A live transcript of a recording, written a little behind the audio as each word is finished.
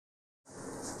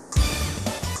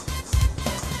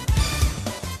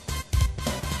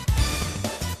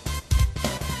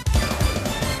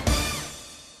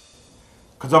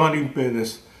ざまりんぺいで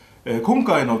す。今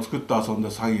回の作って遊ん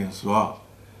でサイエンスは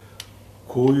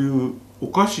こういうお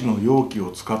菓子の容器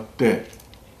を使って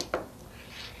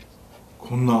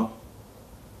こんな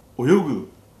泳ぐ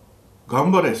ガ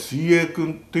ンバレ水泳く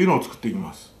んっていうのを作っていき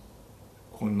ます。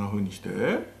こんな風にして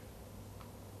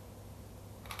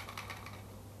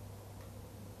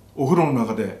お風呂の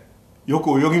中でよく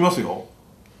泳ぎますよ。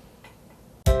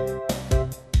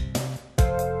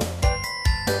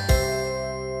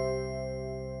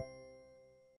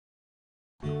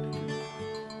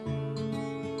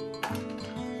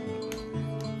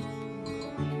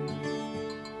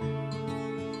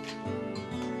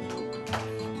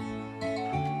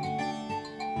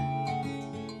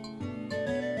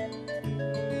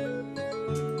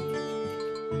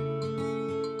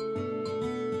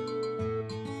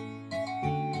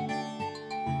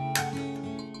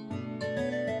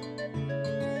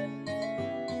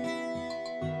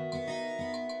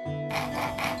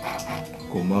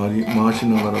こう回し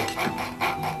ながら切っていく。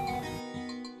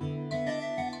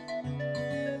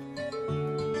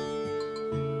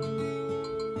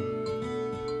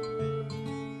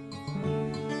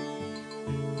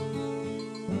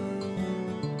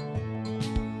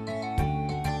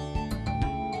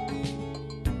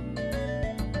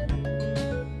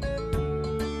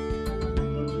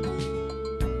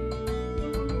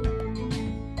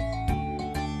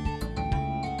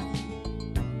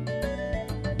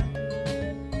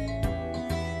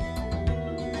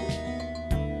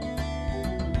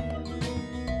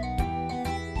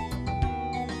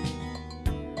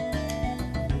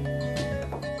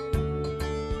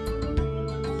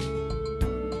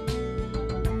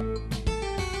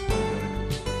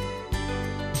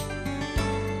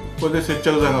これで接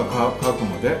着剤が乾く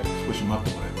まで少し待っ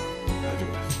てもらえば大丈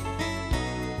夫です。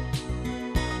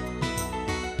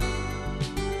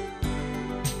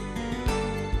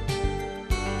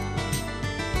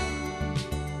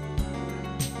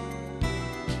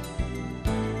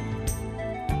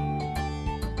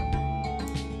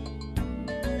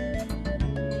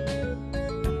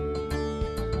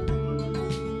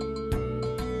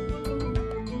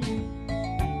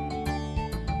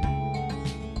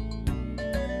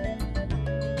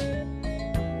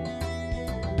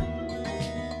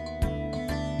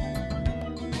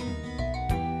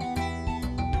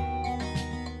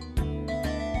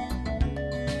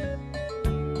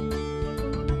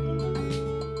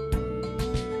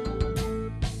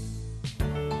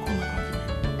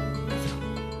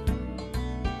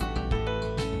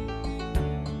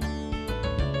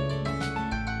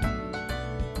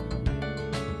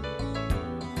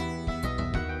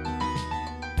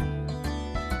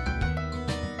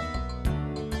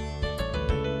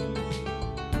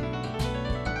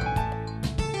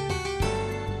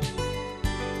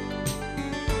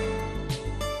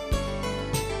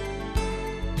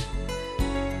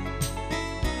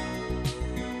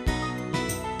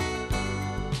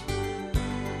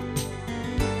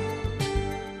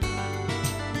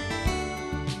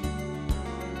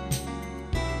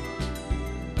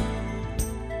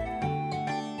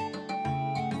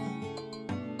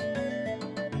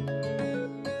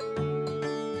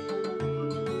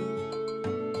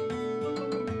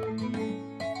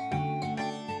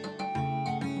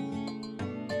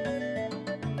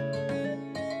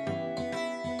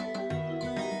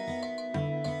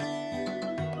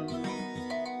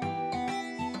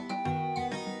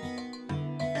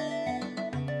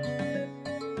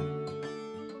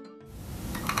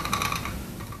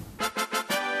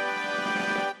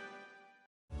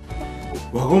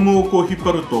輪ゴムをこう引っ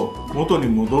張ると元に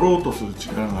戻ろうとする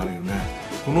力があるよね。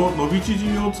この伸び縮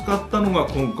みを使ったのが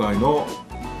今回の、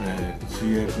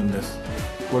水泳くんです。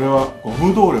これはゴ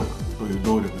ム動力という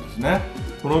動力ですね。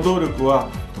この動力は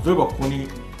例えばここに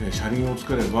車輪をつ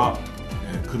ければ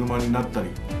車になったり、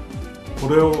こ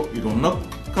れをいろんな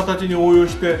形に応用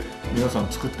して皆さん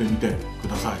作ってみてく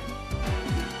ださい。